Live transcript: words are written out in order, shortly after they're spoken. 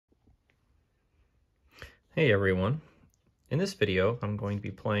Hey everyone. In this video, I'm going to be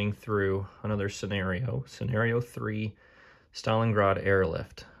playing through another scenario, Scenario 3, Stalingrad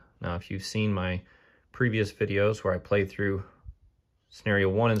Airlift. Now, if you've seen my previous videos where I played through Scenario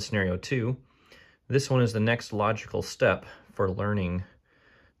 1 and Scenario 2, this one is the next logical step for learning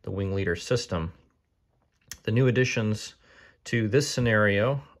the wing leader system. The new additions to this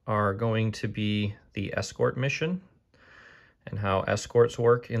scenario are going to be the escort mission and how escorts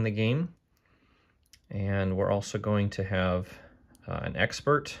work in the game. And we're also going to have an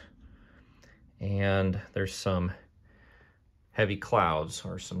expert, and there's some heavy clouds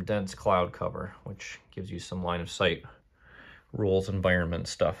or some dense cloud cover, which gives you some line of sight rules, environment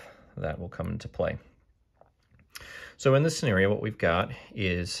stuff that will come into play. So in this scenario, what we've got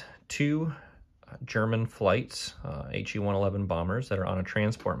is two German flights, HE-111 bombers that are on a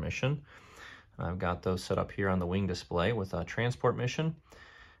transport mission. I've got those set up here on the wing display with a transport mission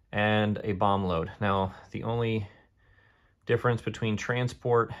and a bomb load. Now, the only difference between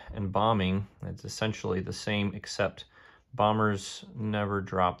transport and bombing, it's essentially the same, except bombers never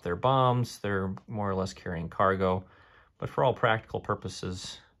drop their bombs. They're more or less carrying cargo. But for all practical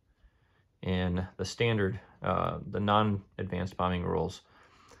purposes, in the standard, the non-advanced bombing rules,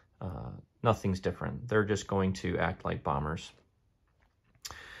 nothing's different. They're just going to act like bombers.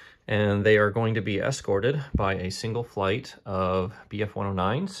 And they are going to be escorted by a single flight of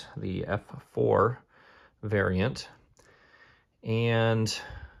BF-109s, the F4 variant. And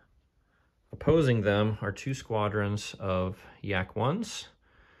opposing them are two squadrons of Yak-1s,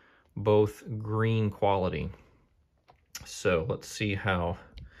 both green quality. So let's see how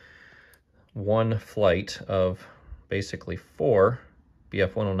one flight of basically 4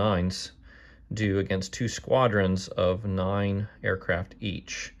 BF-109s do against two squadrons of 9 aircraft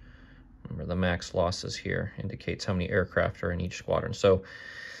each. Remember, the max losses here indicates how many aircraft are in each squadron. So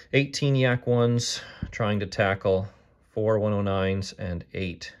 18 Yak-1s trying to tackle 4 109s and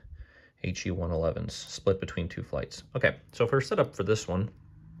 8 HE-111s, split between two flights. Okay, so for setup for this one,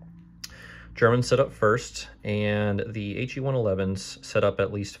 Germans set up first, and the HE-111s set up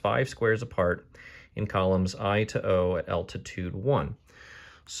at least 5 squares apart in columns I to O at altitude 1.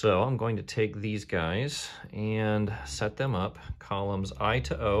 So I'm going to take these guys and set them up columns I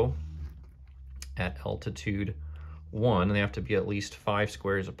to O at altitude 1, and they have to be at least 5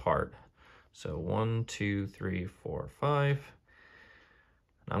 squares apart. So 1, 2, 3, 4, 5. And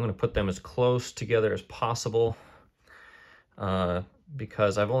I'm going to put them as close together as possible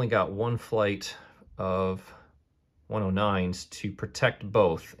because I've only got one flight of 109s to protect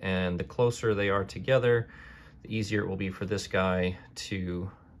both, and the closer they are together, the easier it will be for this guy to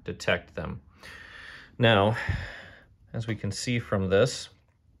detect them. Now, as we can see from this,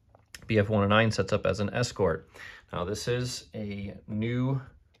 BF-109 sets up as an escort. Now, this is a new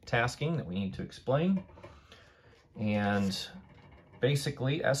tasking that we need to explain. And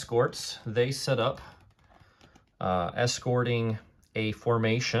basically, escorts, they set up escorting a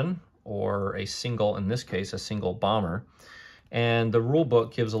formation or a single, in this case, a single bomber. And the rule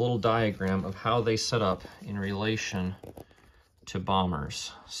book gives a little diagram of how they set up in relation to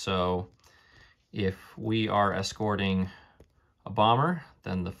bombers. So if we are escorting a bomber,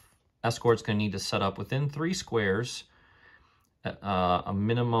 then the escort's going to need to set up within 3 squares at a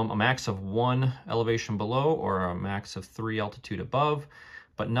max of 1 elevation below or a max of 3 altitude above,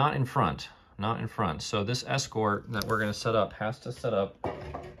 but not in front, So this escort that we're going to set up has to set up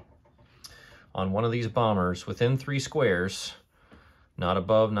on one of these bombers within 3 squares, not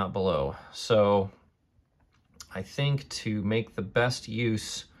above, not below. So I think to make the best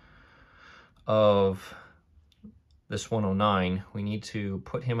use of this 109, we need to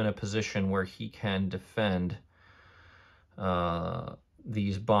put him in a position where he can defend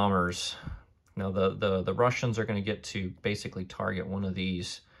these bombers. Now, the Russians are going to get to basically target one of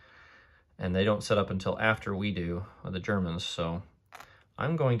these, and they don't set up until after we do, the Germans. So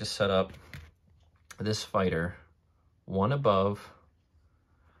I'm going to set up this fighter 1 above,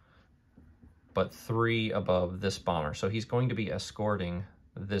 but 3 above this bomber. So he's going to be escorting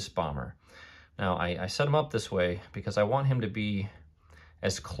this bomber. Now, I set him up this way because I want him to be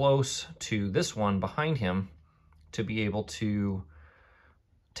as close to this one behind him to be able to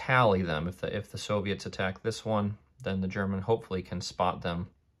tally them. If the Soviets attack this one, then the German hopefully can spot them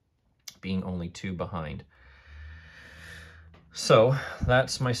being only 2 behind. So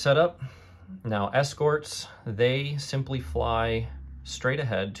that's my setup. Now, escorts, they simply fly straight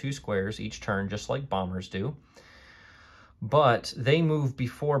ahead 2 squares each turn, just like bombers do. But they move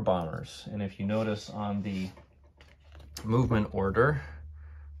before bombers. And if you notice on the movement order,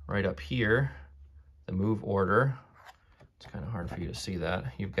 right up here, the move order, it's kind of hard for you to see that.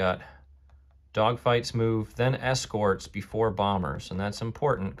 You've got Dogfights move, then escorts before bombers. And that's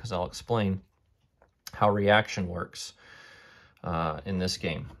important because I'll explain how reaction works in this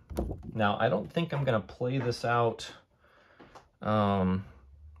game. Now, I don't think I'm going to play this out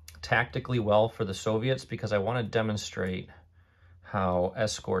tactically well for the Soviets because I want to demonstrate how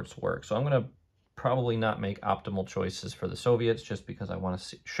escorts work. So I'm going to probably not make optimal choices for the Soviets just because I want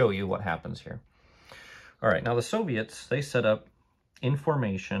to show you what happens here. All right, now the Soviets, they set up in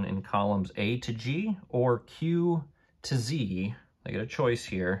formation in columns A to G or Q to Z. They get a choice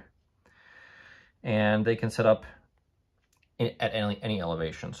here. And they can set up at any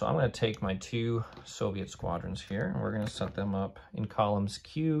elevation. So I'm going to take my 2 Soviet squadrons here, and we're going to set them up in columns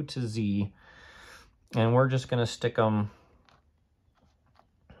Q to Z. And we're just going to stick them,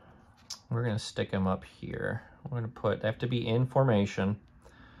 up here. We're going to put, they have to be in formation.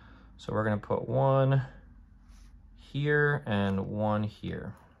 So we're going to put 1 here and 1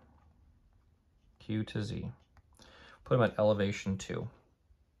 here. Q to Z. Put them at elevation 2.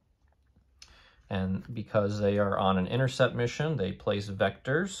 And because they are on an intercept mission, they place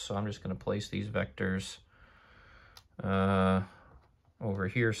vectors. So I'm just going to place these vectors over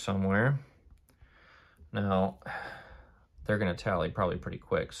here somewhere. Now, they're going to tally probably pretty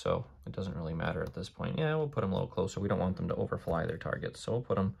quick, so it doesn't really matter at this point. Yeah, we'll put them a little closer. We don't want them to overfly their targets, so we'll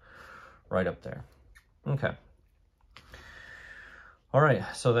put them right up there. Okay. All right,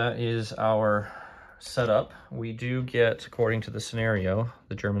 so that is our setup. We do get, according to the scenario,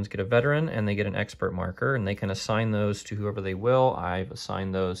 the Germans get a veteran and they get an expert marker, and they can assign those to whoever they will. I've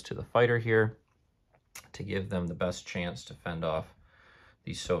assigned those to the fighter here to give them the best chance to fend off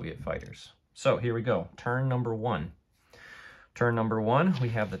these Soviet fighters. So here we go, turn number 1. Turn number 1, we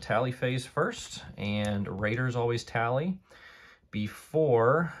have the tally phase first, and raiders always tally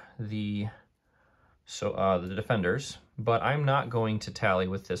before the defenders, but I'm not going to tally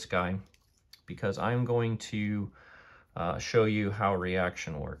with this guy because I'm going to show you how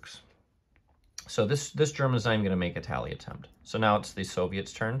reaction works. So this German is not even going to make a tally attempt. So now it's the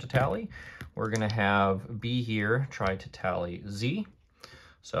Soviets' turn to tally. We're going to have B here try to tally Z.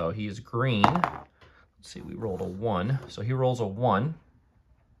 So he is green. Let's see, we rolled a 1. So he rolls a 1.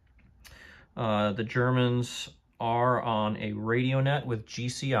 The Germans are on a radio net with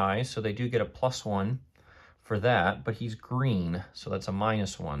GCI, so they do get a +1 for that, but he's green, so that's a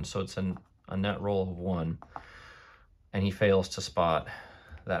 -1. So it's a net roll of 1, and he fails to spot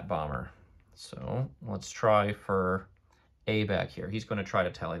that bomber. So let's try for A back here. He's going to try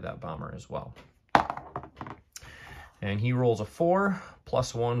to tally that bomber as well. And he rolls a 4,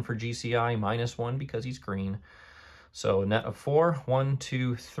 +1 for GCI, -1 because he's green. So a net of 4, 1,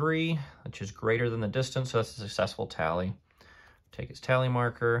 2, 3, which is greater than the distance, so that's a successful tally. Take his tally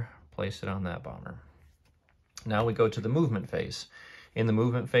marker, place it on that bomber. Now we go to the movement phase. In the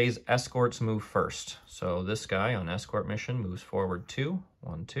movement phase, escorts move first. So this guy on escort mission moves forward 2,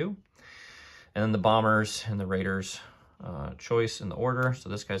 1, 2. And then the bombers and the raiders choice in the order. So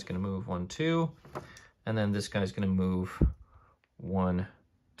this guy's going to move 1, 2. And then this guy's going to move 1,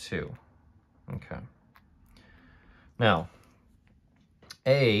 2. Okay. Now,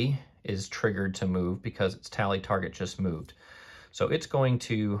 A is triggered to move because its tally target just moved. So it's going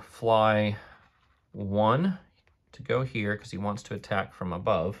to fly 1 to go here because he wants to attack from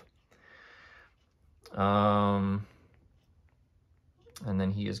above. And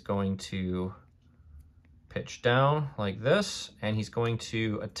then he is going to pitch down like this, and he's going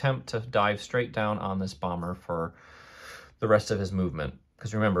to attempt to dive straight down on this bomber for the rest of his movement.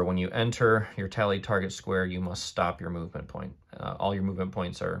 Because remember, when you enter your tally target square, you must stop your movement point. All your movement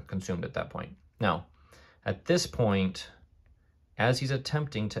points are consumed at that point. Now, at this point, as he's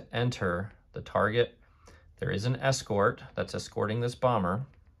attempting to enter the target, there is an escort that's escorting this bomber.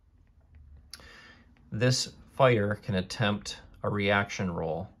 This fighter can attempt a reaction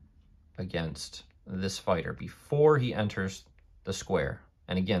roll against this fighter before he enters the square.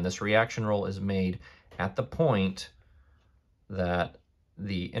 And again, this reaction roll is made at the point that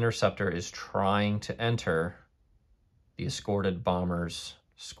the interceptor is trying to enter the escorted bomber's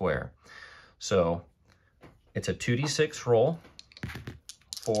square. So it's a 2d6 roll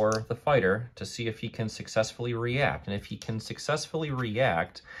for the fighter to see if he can successfully react. And if he can successfully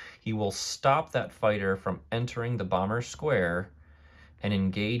react, he will stop that fighter from entering the bomber's square and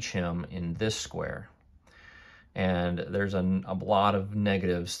engage him in this square. And there's a lot of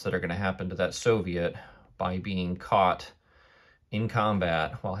negatives that are going to happen to that Soviet by being caught in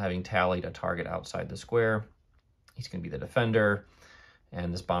combat while having tallied a target outside the square. He's going to be the defender,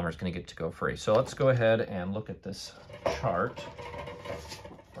 and this bomber is going to get to go free. So let's go ahead and look at this chart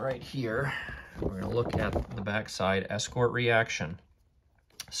right here. We're going to look at the backside escort reaction.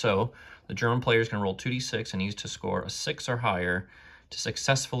 So the German player is going to roll 2d6 and needs to score a 6 or higher to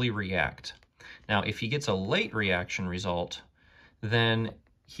successfully react. Now, if he gets a late reaction result, then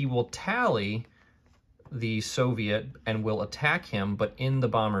he will tally the Soviet and will attack him, but in the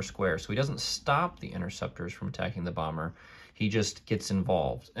bomber square. So he doesn't stop the interceptors from attacking the bomber. He just gets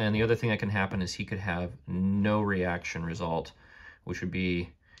involved. And the other thing that can happen is he could have no reaction result, which would be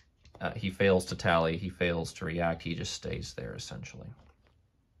he fails to tally, he fails to react, he just stays there essentially.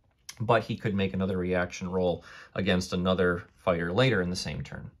 But he could make another reaction roll against another fighter later in the same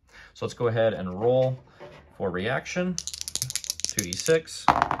turn. So let's go ahead and roll for reaction. 2d6.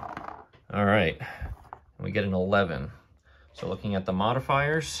 All right, and we get an 11. So looking at the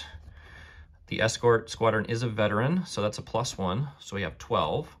modifiers, the Escort squadron is a veteran, so that's a +1, so we have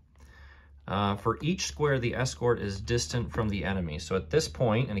 12. For each square, the Escort is distant from the enemy. So at this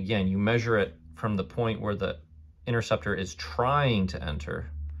point, and again, you measure it from the point where the interceptor is trying to enter.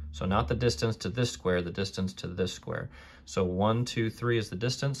 So not the distance to this square, the distance to this square. So 1, 2, 3 is the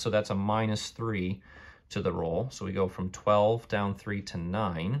distance, so that's a -3 to the roll. So we go from 12 down 3 to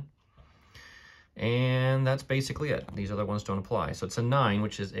 9. And that's basically it. These other ones don't apply. So it's a 9,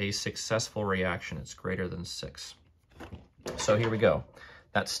 which is a successful reaction. It's greater than 6. So here we go.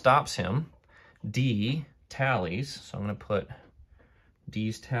 That stops him. D tallies. So I'm going to put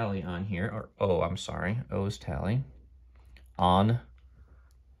D's tally on here, or O's tally on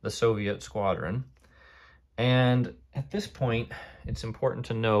the Soviet squadron. And at this point, it's important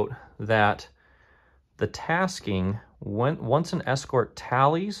to note that the tasking, once an Escort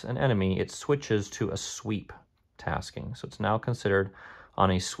tallies an enemy, it switches to a sweep tasking. So it's now considered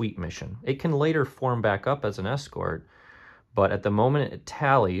on a sweep mission. It can later form back up as an Escort, but at the moment it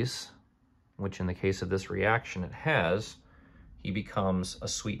tallies, which in the case of this reaction it has, he becomes a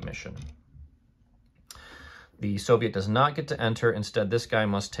sweep mission. The Soviet does not get to enter. Instead, this guy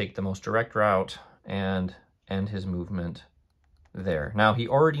must take the most direct route and end his movement there. Now, he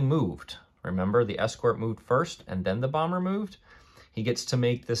already moved. Remember, the Escort moved first and then the bomber moved. He gets to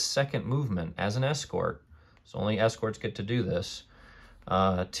make this second movement as an Escort. So only Escorts get to do this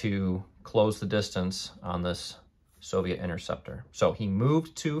to close the distance on this Soviet interceptor. So he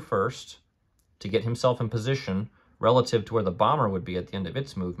moved 2 first to get himself in position relative to where the bomber would be at the end of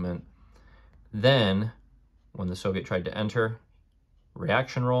its movement. Then, when the Soviet tried to enter,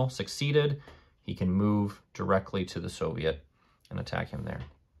 reaction roll succeeded. He can move directly to the Soviet and attack him there.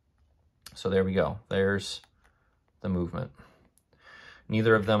 So there we go. There's the movement.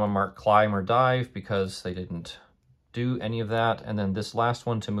 Neither of them are marked climb or dive because they didn't do any of that. And then this last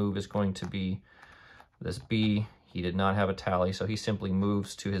one to move is going to be this B. He did not have a tally, so he simply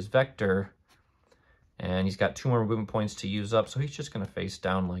moves to his vector. And he's got 2 more movement points to use up, so he's just going to face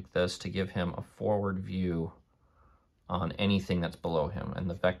down like this to give him a forward view on anything that's below him. And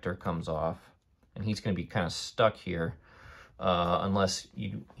the vector comes off, and he's going to be kind of stuck here unless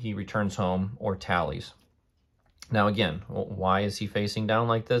he returns home or tallies. Now again, why is he facing down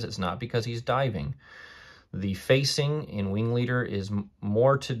like this? It's not because he's diving. The facing in Wing Leader is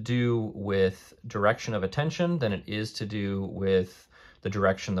more to do with direction of attention than it is to do with the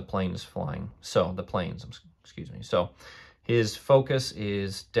direction the plane is flying. So the planes, excuse me. So his focus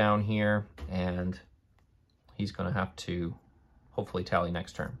is down here, and he's going to have to hopefully tally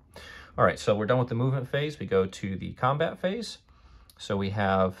next turn. All right, so we're done with the movement phase. We go to the combat phase. So we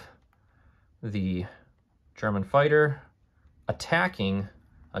have the German fighter attacking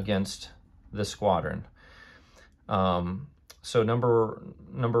against the squadron. So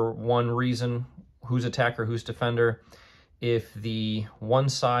number one reason, who's attacker, who's defender. If the one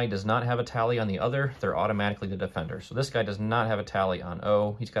side does not have a tally on the other, they're automatically the defender. So this guy does not have a tally on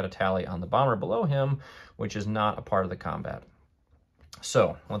O. He's got a tally on the bomber below him, which is not a part of the combat.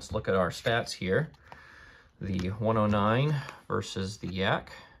 So let's look at our stats here. The 109 versus the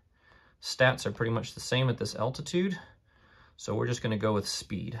Yak. Stats are pretty much the same at this altitude. So we're just going to go with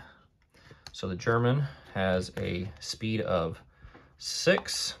speed. So the German has a speed of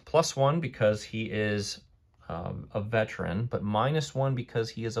 6 +1 because he is a veteran, but -1 because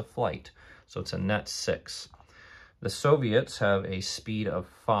he is a flight. So it's a net 6. The Soviets have a speed of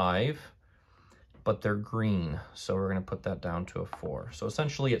 5, but they're green. So we're going to put that down to a 4. So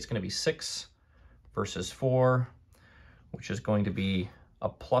essentially it's going to be 6 versus 4, which is going to be a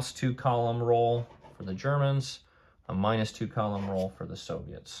 +2 column roll for the Germans, a -2 column roll for the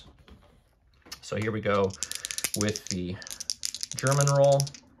Soviets. So here we go with the German roll,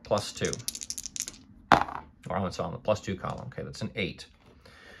 +2. Or it's on the +2 column. Okay, that's an 8.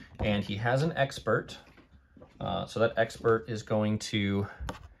 And he has an expert. So that expert is going to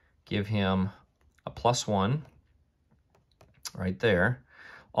give him a +1 right there.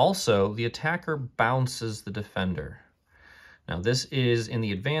 Also, the attacker bounces the defender. Now, this is in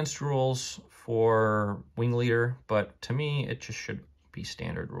the advanced rules for wing leader, but to me, it just should be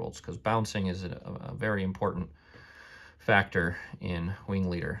standard rules because bouncing is a very important factor in wing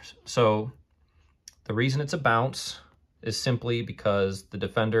leaders. So the reason it's a bounce is simply because the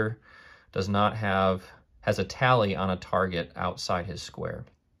defender has a tally on a target outside his square.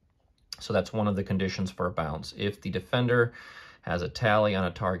 So that's one of the conditions for a bounce. If the defender has a tally on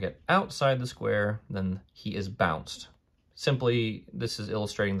a target outside the square, then he is bounced. Simply, this is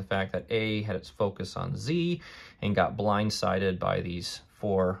illustrating the fact that A had its focus on Z and got blindsided by these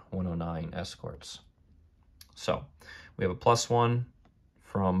 4 109 escorts. So we have a +1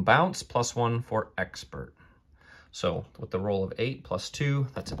 from bounce, +1 for expert. So with the roll of 8 + 2,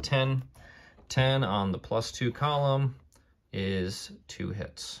 that's a 10. 10 on the +2 column is 2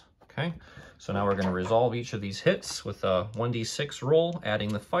 hits. Okay, so now we're going to resolve each of these hits with a 1d6 roll, adding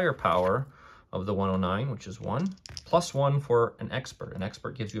the firepower of the 109, which is 1, +1 for an expert. An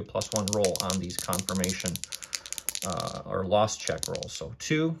expert gives you a +1 roll on these confirmation or loss check rolls. So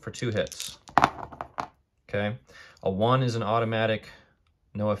 2 for 2 hits. Okay, a 1 is an automatic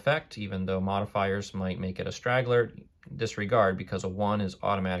no effect, even though modifiers might make it a straggler. Disregard, because a 1 is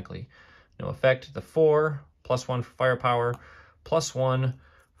automatically no effect. The 4, +1 for firepower, +1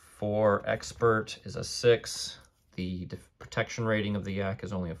 for expert is a 6. The protection rating of the yak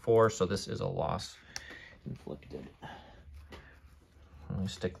is only a 4, so this is a loss inflicted. Let me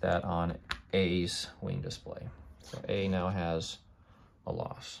stick that on A's wing display. So A now has a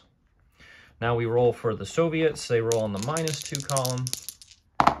loss. Now we roll for the Soviets. They roll on the -2 column.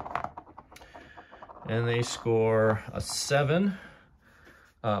 And they score a 7.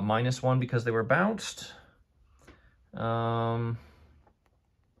 -1 because they were bounced.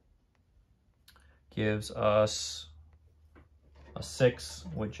 Gives us a 6,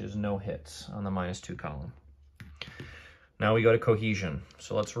 which is no hits on the -2 column. Now we go to cohesion.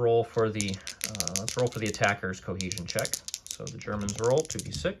 So let's roll for the attacker's cohesion check. So the Germans roll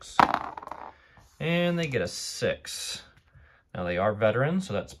 2d6, and they get a 6. Now they are veterans,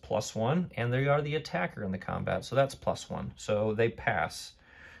 so that's +1, and they are the attacker in the combat, so that's +1. So they pass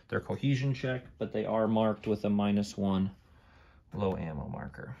their cohesion check, but they are marked with a -1 low ammo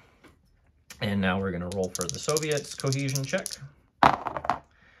marker. And now we're going to roll for the Soviets' cohesion check.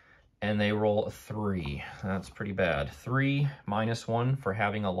 And they roll a 3. That's pretty bad. 3, -1 for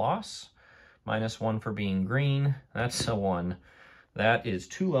having a loss, -1 for being green. That's a 1. That is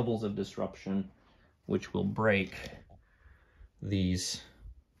 2 levels of disruption, which will break these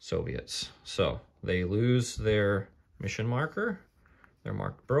Soviets. So they lose their mission marker. They're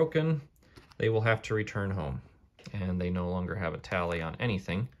marked broken. They will have to return home. And they no longer have a tally on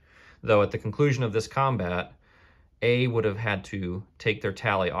anything. Though at the conclusion of this combat, A would have had to take their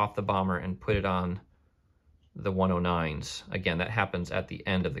tally off the bomber and put it on the 109s. Again, that happens at the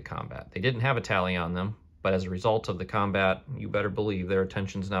end of the combat. They didn't have a tally on them, but as a result of the combat, you better believe their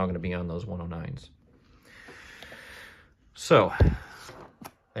attention's now going to be on those 109s. So,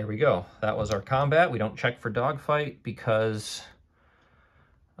 there we go. That was our combat. We don't check for dogfight because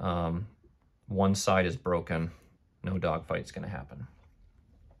one side is broken. No dogfight's going to happen.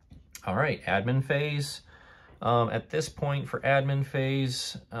 All right, admin phase. At this point for admin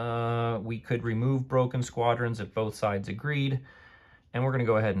phase, we could remove broken squadrons if both sides agreed, and we're going to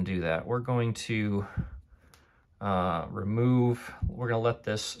go ahead and do that. We're going to we're going to let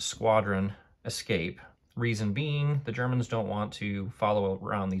this squadron escape. Reason being, the Germans don't want to follow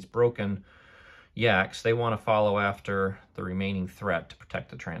around these broken yaks. They want to follow after the remaining threat to protect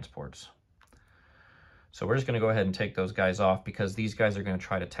the transports. So we're just going to go ahead and take those guys off because these guys are going to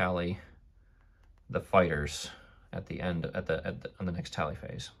try to tally the fighters at the end, on the next tally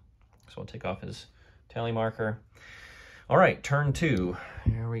phase. So we'll take off his tally marker. All right, turn 2.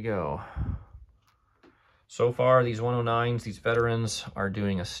 Here we go. So far, these 109s, these veterans, are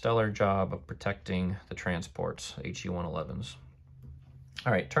doing a stellar job of protecting the transports, HE-111s.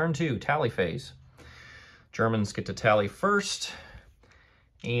 All right, turn 2, tally phase. Germans get to tally first,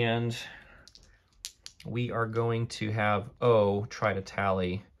 and we are going to have O try to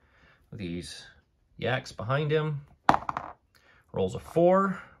tally these yaks behind him. Rolls a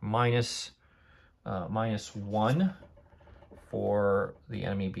 4, minus 1 for the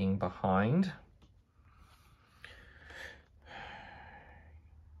enemy being behind.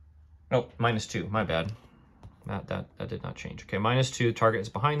 Oh, -2, my bad. That did not change. Okay, -2, target is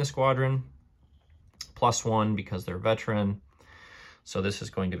behind the squadron. +1 because they're veteran. So this is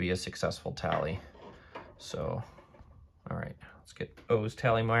going to be a successful tally. So, all right, let's get O's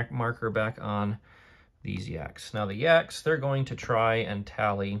tally marker back on these yaks. Now the yaks, they're going to try and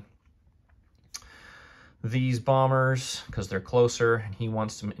tally these bombers because they're closer, and he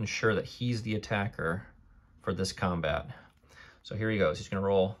wants to ensure that he's the attacker for this combat. So here he goes. He's going to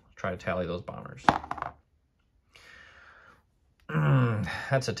roll, try to tally those bombers.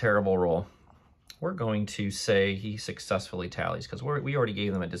 That's a terrible roll. We're going to say he successfully tallies because we already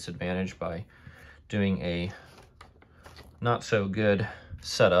gave them a disadvantage by doing a not so good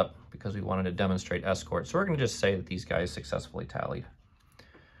setup because we wanted to demonstrate escort. So we're going to just say that these guys successfully tallied.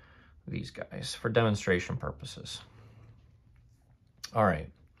 These guys for demonstration purposes. All right.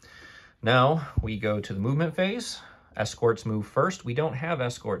 Now we go to the movement phase. Escorts move first. We don't have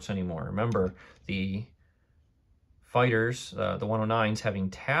escorts anymore. Remember, the fighters, the 109s, having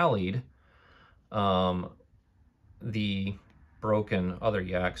tallied the broken other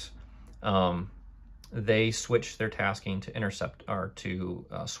yaks, they switched their tasking to intercept or to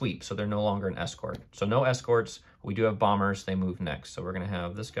sweep, so they're no longer an escort. So no escorts. We do have bombers. They move next. So we're going to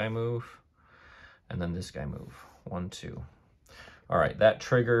have this guy move and then this guy move. 1, 2. All right, that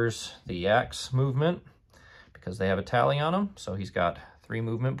triggers the yaks movement because they have a tally on him. So he's got 3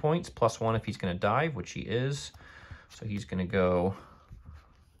 movement points, +1 if he's going to dive, which he is. So he's going to go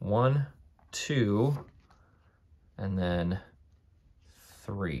 1, 2, and then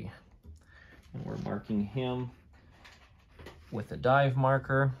 3. And we're marking him with a dive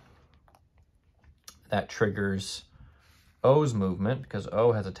marker. That triggers O's movement because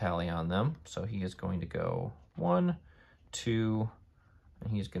O has a tally on them. So he is going to go 1, 2,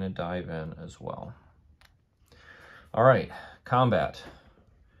 and he's going to dive in as well. All right, combat.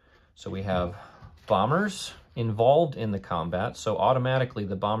 So we have bombers involved in the combat. So automatically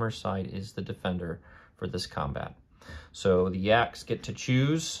the bomber side is the defender for this combat. So the yaks get to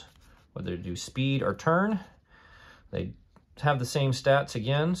choose whether to do speed or turn. They have the same stats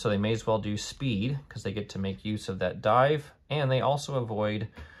again, so they may as well do speed because they get to make use of that dive, and they also avoid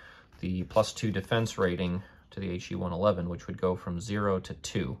the +2 defense rating to the HE-111, which would go from 0 to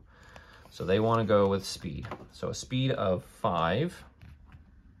 2. So they want to go with speed. So a speed of 5.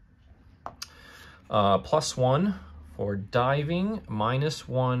 +1 for diving,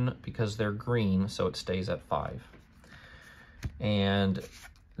 -1 because they're green, so it stays at 5. And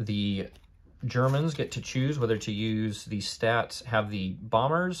the Germans get to choose whether to use the stats, have the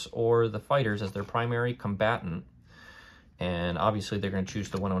bombers or the fighters as their primary combatant. And obviously they're going to choose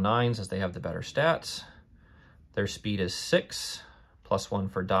the 109s as they have the better stats. Their speed is 6, +1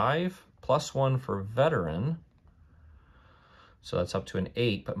 for dive, +1 for veteran. So that's up to an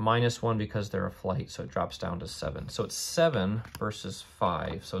 8, but -1 because they're a flight, so it drops down to 7. So it's 7 versus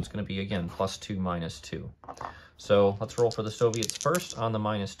 5, so it's going to be, again, +2, -2. So let's roll for the Soviets first on the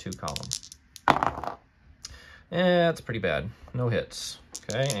 -2 column. That's pretty bad. No hits.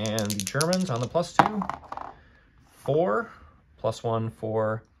 Okay, and the Germans on the +2, 4, +1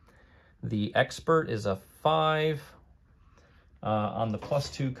 for the expert is a 5. On the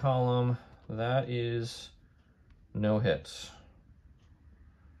 +2 column, that is no hits.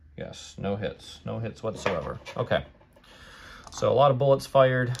 Yes, no hits. No hits whatsoever. Okay. So a lot of bullets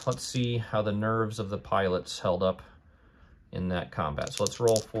fired. Let's see how the nerves of the pilots held up in that combat. So let's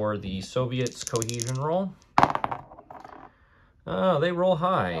roll for the Soviets cohesion roll. Oh, they roll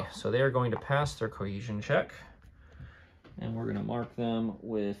high. So they are going to pass their cohesion check. And we're going to mark them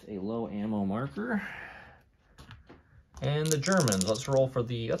with a low ammo marker. And the Germans, let's roll for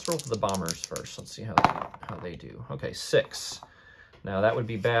the bombers first. Let's see how they do. Okay, 6. Now that would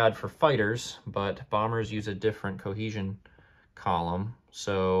be bad for fighters, but bombers use a different cohesion column.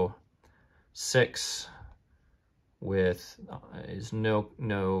 So 6 with is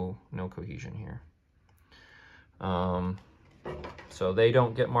no cohesion here. So they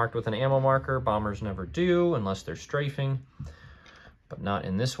don't get marked with an ammo marker. Bombers never do unless they're strafing, but not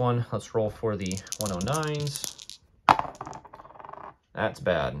in this one. Let's roll for the 109s. That's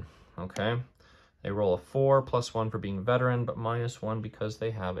bad. Okay. They roll a 4, +1 for being veteran, but -1 because they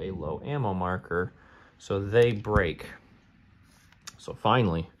have a low ammo marker. So they break. So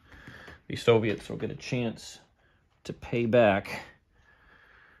finally, the Soviets will get a chance to pay back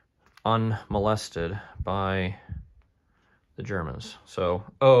unmolested by the Germans. So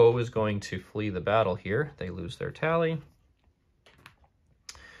O is going to flee the battle here. They lose their tally.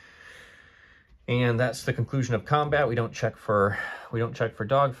 And that's the conclusion of combat. We don't check for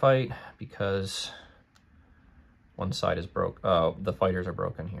dogfight because one side is broke. The fighters are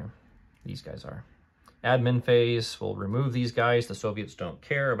broken here. These guys are. Admin phase will remove these guys. The Soviets don't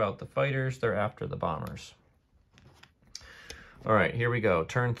care about the fighters. They're after the bombers. All right, here we go.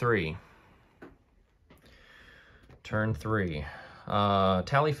 Turn 3. Turn 3.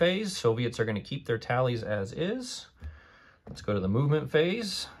 Tally phase. Soviets are going to keep their tallies as is. Let's go to the movement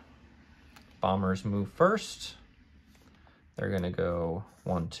phase. Bombers move first. They're going to go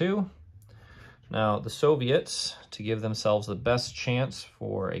 1, 2. Now, the Soviets, to give themselves the best chance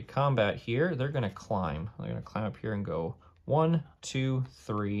for a combat here, they're going to climb. They're going to climb up here and go 1, 2,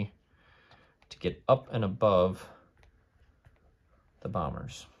 3 to get up and above the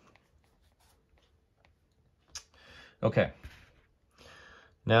bombers. Okay.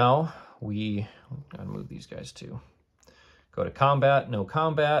 Now, we gotta move these guys too. Go to combat, no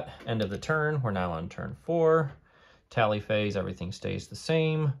combat, end of the turn. We're now on turn 4. Tally phase, everything stays the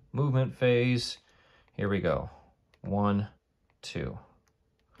same. Movement phase, here we go. 1, 2.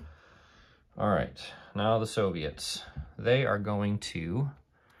 All right, now the Soviets. They are going to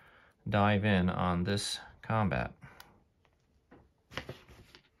dive in on this combat.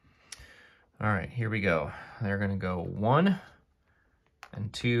 All right, here we go. They're gonna go 1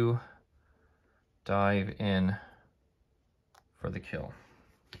 and 2, dive in for the kill.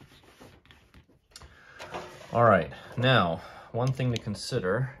 All right, now, one thing to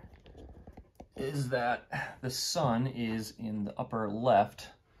consider is that the sun is in the upper left,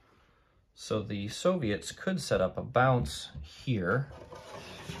 so the Soviets could set up a bounce here,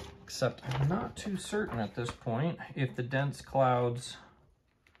 except I'm not too certain at this point if the dense clouds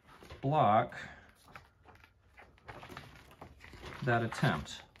block that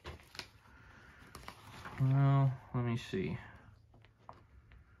attempt. Well, let me see.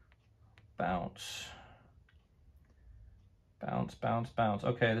 Bounce. Bounce, bounce, bounce.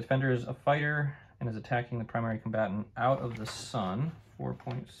 Okay, the defender is a fighter and is attacking the primary combatant out of the sun.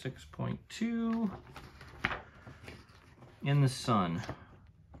 4.6.2 in the sun.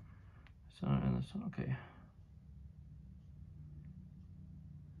 Sun in the sun, okay.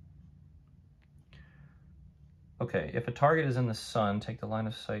 Okay, if a target is in the sun, take the line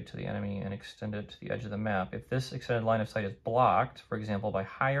of sight to the enemy and extend it to the edge of the map. If this extended line of sight is blocked, for example, by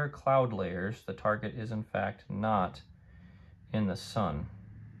higher cloud layers, the target is in fact not in the sun.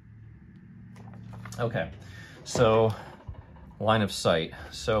 Okay, so line of sight.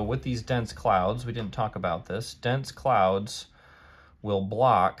 So with these dense clouds, we didn't talk about this, dense clouds will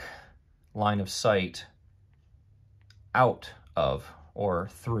block line of sight out of or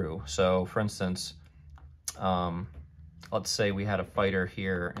through. So for instance, let's say we had a fighter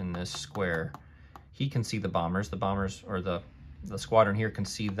here in this square. He can see the bombers or the squadron here can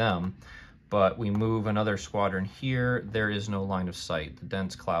see them, but we move another squadron here, there is no line of sight. The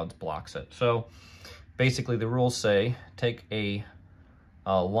dense clouds blocks it. So basically the rules say take a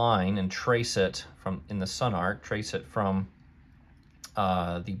line and trace it from in the sun arc, trace it from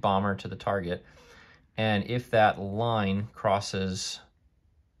the bomber to the target, and if that line crosses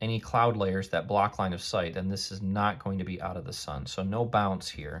any cloud layers that block line of sight, then this is not going to be out of the sun. So no bounce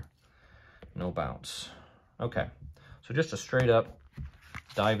here, no bounce. Okay, so just a straight up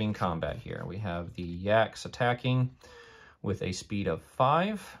diving combat here. We have the Yaks attacking with a speed of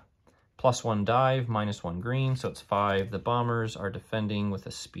 5, +1 dive, -1 green, so it's 5. The bombers are defending with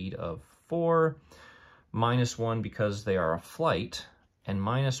a speed of 4, -1 because they are a flight, and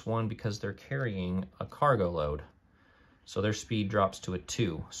 -1 because they're carrying a cargo load. So their speed drops to a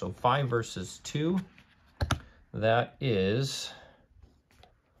 2. So 5 versus 2, that is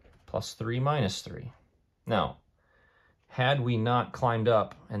 +3, -3. Now, had we not climbed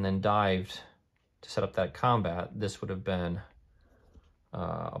up and then dived to set up that combat, this would have been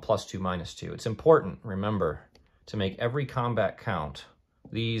a +2, -2. It's important, remember, to make every combat count.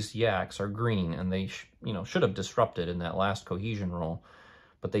 These Yaks are green, and they should have disrupted in that last cohesion roll,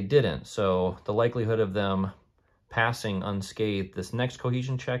 but they didn't. So the likelihood of them passing unscathed this next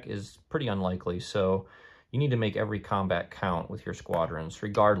cohesion check is pretty unlikely. So you need to make every combat count with your squadrons,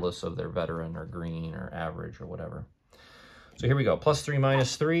 regardless of their veteran or green or average or whatever. So here we go, +3,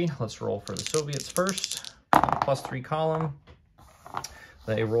 -3. Let's roll for the Soviets first. +3 column,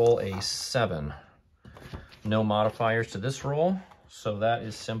 they roll a 7. No modifiers to this roll, so that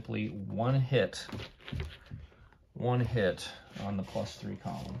is simply one hit on the +3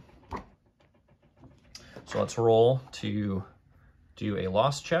 column. So let's roll to do a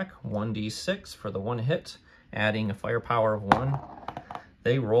loss check, 1d6 for the one hit, adding a firepower of 1.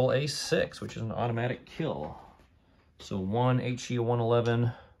 They roll a 6, which is an automatic kill. So 1 HE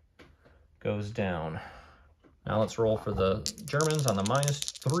 111 goes down. Now let's roll for the Germans on the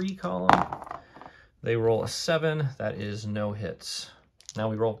 -3 column. They roll a 7, that is no hits. Now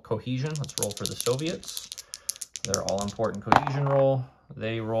we roll cohesion, let's roll for the Soviets. Their all-important cohesion roll.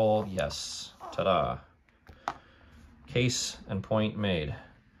 They roll, yes, ta-da. Case and point made.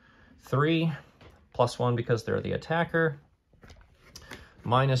 3, +1 because they're the attacker.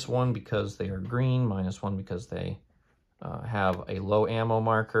 -1 because they are green, -1 because they have a low ammo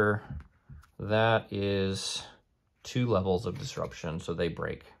marker. That is 2 levels of disruption, so they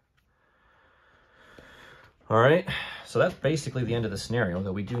break. All right, so that's basically the end of the scenario,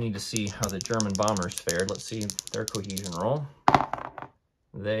 though we do need to see how the German bombers fared. Let's see their cohesion roll.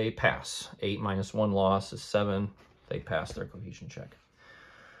 They pass. 8 - 1 loss is 7. They pass their cohesion check.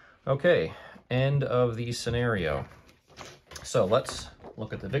 Okay, end of the scenario. So let's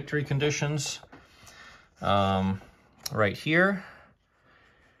look at the victory conditions. Right here,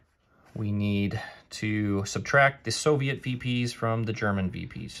 we need to subtract the Soviet VPs from the German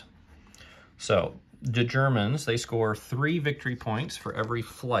VPs. So the Germans, they score 3 victory points for every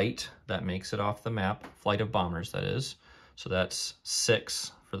flight that makes it off the map, flight of bombers, that is. So that's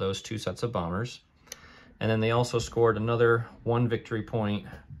 6 for those 2 sets of bombers. And then they also scored another 1 victory point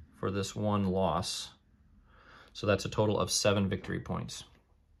for this 1 loss. So that's a total of 7 victory points.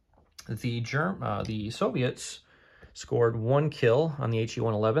 The Soviets scored 1 kill on the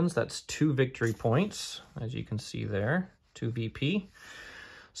HE-111s. That's 2 victory points, as you can see there, 2 VP.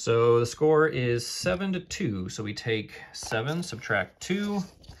 So the score is 7-2. So we take 7, subtract 2,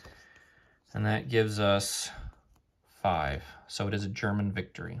 and that gives us 5. So it is a German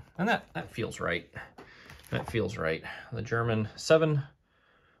victory. And that feels right. That feels right. The German 7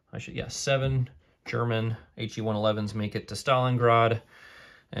 German HE-111s make it to Stalingrad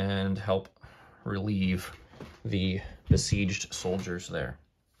and help relieve the besieged soldiers there.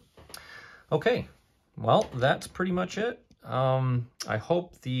 Okay, well, that's pretty much it. I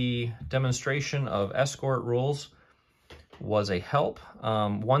hope the demonstration of escort rules was a help.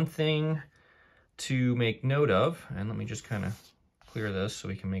 One thing to make note of, and let me just kind of clear this so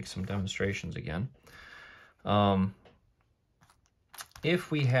we can make some demonstrations again.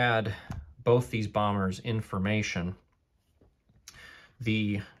 If we had both these bombers in formation,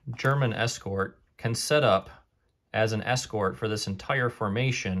 the German escort can set up as an escort for this entire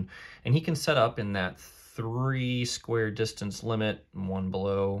formation, and he can set up in that 3 square distance limit, 1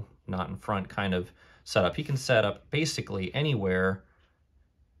 below, not in front kind of setup. He can set up basically anywhere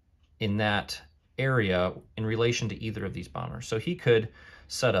in that area in relation to either of these bombers. So he could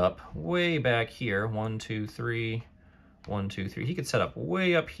set up way back here, 1, 2, 3, 1, 2, 3. He could set up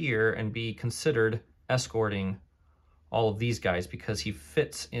way up here and be considered escorting all of these guys because he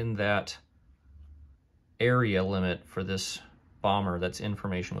fits in that area limit for this bomber that's in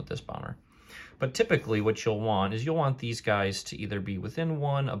formation with this bomber. But typically what you'll want is you'll want these guys to either be within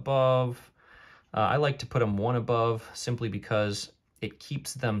 1, above. I like to put them 1 above simply because it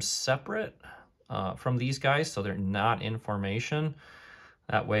keeps them separate from these guys so they're not in formation.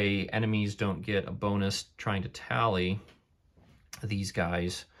 That way enemies don't get a bonus trying to tally these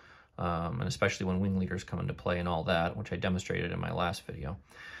guys, and especially when wing leaders come into play and all that, which I demonstrated in my last video.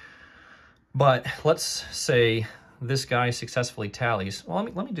 But let's say this guy successfully tallies. Well,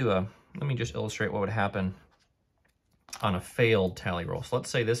 let me just illustrate what would happen on a failed tally roll. So let's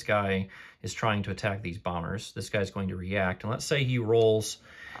say this guy is trying to attack these bombers. This guy's going to react, and let's say he rolls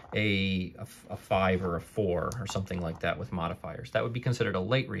a 5 or a 4 or something like that with modifiers. That would be considered a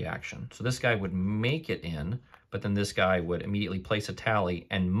late reaction. So this guy would make it in, but then this guy would immediately place a tally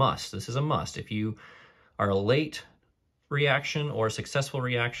and must. This is a must. If you are a late reaction or a successful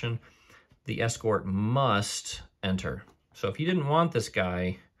reaction, the escort must enter. So if you didn't want this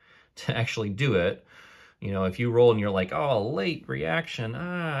guy to actually do it, you know, if you roll and you're like, oh, late reaction,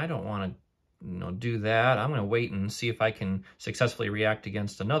 I don't want to do that. I'm going to wait and see if I can successfully react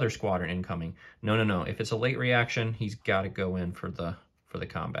against another squadron incoming. No. If it's a late reaction, he's got to go in for the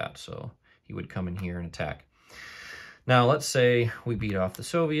combat. So he would come in here and attack. Now, let's say we beat off the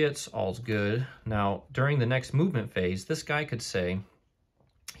Soviets. All's good. Now, during the next movement phase, this guy could say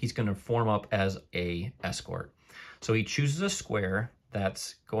he's going to form up as a escort. So he chooses a square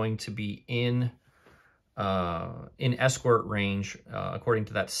that's going to be in escort range according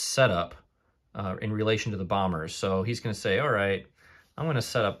to that setup in relation to the bombers. So he's going to say, all right, I'm going to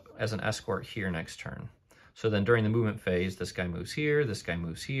set up as an escort here next turn. So then during the movement phase, this guy moves here, this guy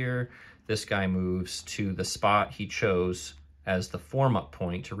moves here, this guy moves to the spot he chose as the form-up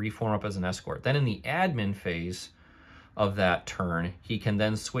point to reform up as an escort. Then in the admin phase of that turn, he can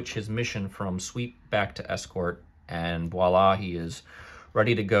then switch his mission from sweep back to escort, and voila, he is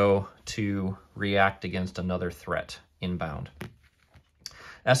ready to go to react against another threat inbound.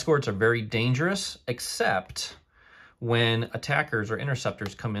 Escorts are very dangerous, except when attackers or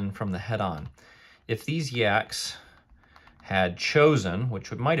interceptors come in from the head-on. If these yaks had chosen,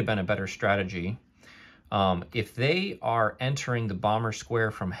 which might have been a better strategy, if they are entering the bomber square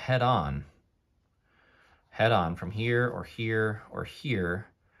from head-on, head on from here or here or here,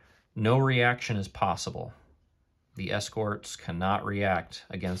 no reaction is possible. The escorts cannot react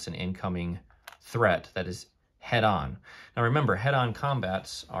against an incoming threat that is head on. Now remember, head on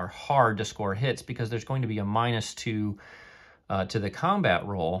combats are hard to score hits because there's going to be a -2 to the combat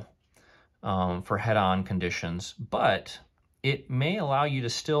roll for head on conditions, but it may allow you to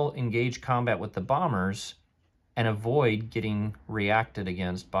still engage combat with the bombers and avoid getting reacted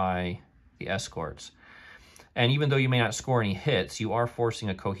against by the escorts. And even though you may not score any hits, you are forcing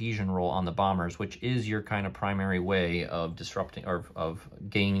a cohesion roll on the bombers, which is your kind of primary way of disrupting or of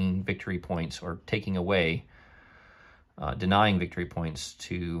gaining victory points or taking away, denying victory points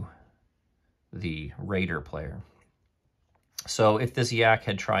to the raider player. So if this yak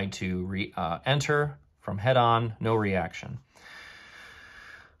had tried to enter from head on, no reaction.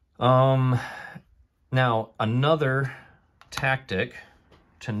 Now, another tactic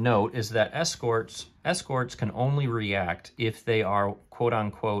to note is that escorts can only react if they are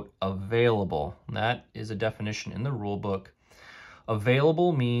quote-unquote available. And that is a definition in the rule book.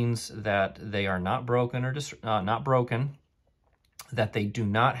 Available means that they are not broken or not broken, that they do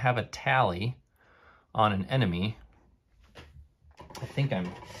not have a tally on an enemy. I think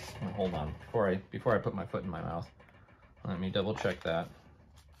hold on, before I put my foot in my mouth, let me double check that.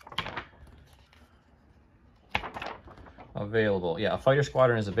 Available. Yeah, a fighter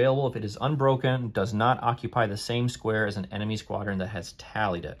squadron is available if it is unbroken, does not occupy the same square as an enemy squadron that has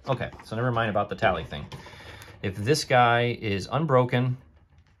tallied it. Okay, so never mind about the tally thing. If this guy is unbroken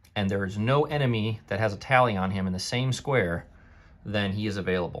and there is no enemy that has a tally on him in the same square, then he is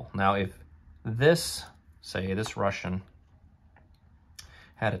available. Now, if this, say this Russian,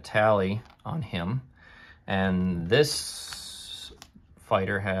 had a tally on him and this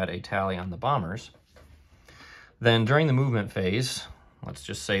fighter had a tally on the bombers, then during the movement phase, let's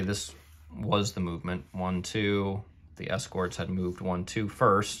just say this was the movement, 1, 2, the escorts had moved 1, 2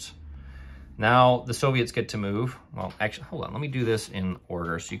 first. Now the Soviets get to move. Well, actually, hold on, let me do this in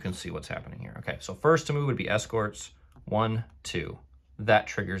order so you can see what's happening here. Okay, so first to move would be escorts, 1, 2. That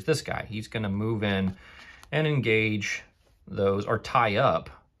triggers this guy. He's gonna move in and engage those, or tie up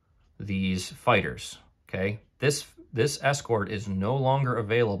these fighters, okay? This escort is no longer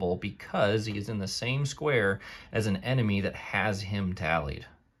available because he is in the same square as an enemy that has him tallied.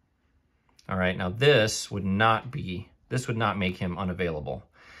 All right, now this would not make him unavailable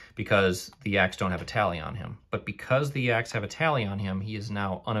because the yaks don't have a tally on him. But because the yaks have a tally on him, he is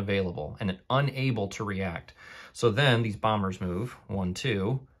now unavailable and unable to react. So then these bombers move, 1,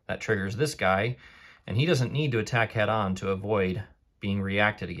 2, that triggers this guy, and he doesn't need to attack head on to avoid being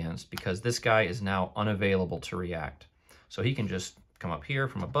reacted against because this guy is now unavailable to react. So he can just come up here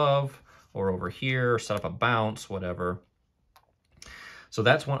from above or over here, or set up a bounce, whatever. So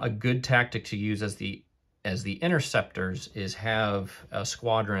that's a good tactic to use as the interceptors, is have a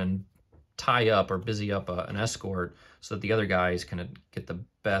squadron tie up or busy up an escort so that the other guys can get the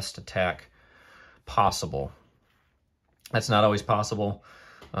best attack possible. That's not always possible.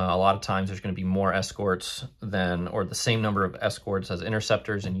 A lot of times there's going to be more escorts or the same number of escorts as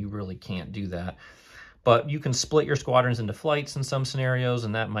interceptors, and you really can't do that. But you can split your squadrons into flights in some scenarios,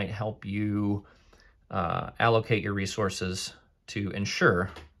 and that might help you allocate your resources to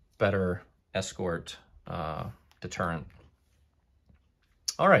ensure better escort deterrent.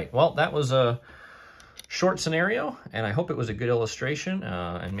 All right, well, that was a short scenario, and I hope it was a good illustration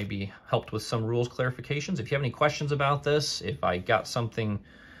and maybe helped with some rules clarifications. If you have any questions about this, if I got something,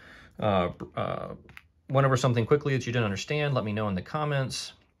 went over something quickly that you didn't understand, let me know in the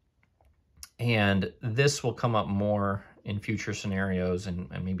comments. And this will come up more in future scenarios and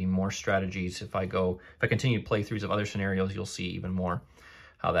maybe more strategies. If I continue playthroughs of other scenarios, you'll see even more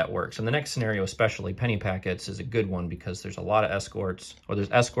how that works. And the next scenario, especially penny packets, is a good one because there's a lot of escorts, or there's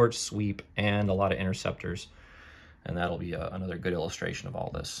escorts, sweep, and a lot of interceptors. And that'll be another good illustration of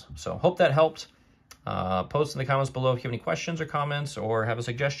all this. So hope that helped. Post in the comments below if you have any questions or comments or have a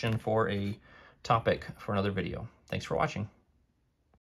suggestion for a topic for another video. Thanks for watching.